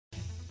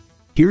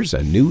Here's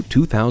a new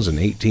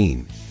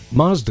 2018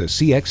 Mazda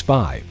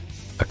CX-5.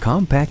 A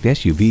compact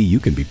SUV you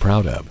can be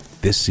proud of,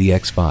 this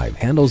CX-5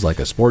 handles like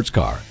a sports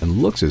car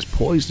and looks as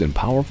poised and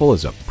powerful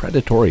as a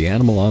predatory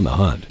animal on the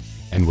hunt.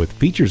 And with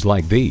features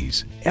like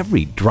these,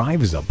 every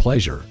drive is a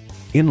pleasure.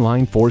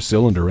 Inline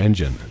 4-cylinder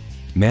engine,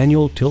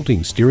 manual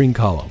tilting steering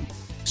column,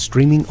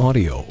 streaming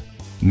audio,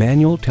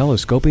 manual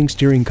telescoping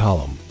steering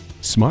column,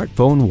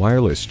 smartphone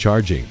wireless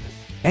charging,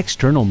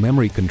 external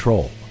memory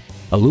control,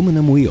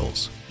 aluminum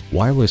wheels,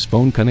 wireless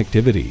phone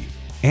connectivity,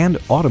 and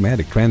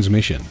automatic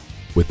transmission.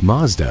 With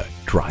Mazda,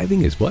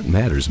 driving is what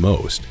matters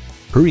most.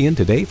 Hurry in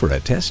today for a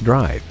test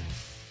drive.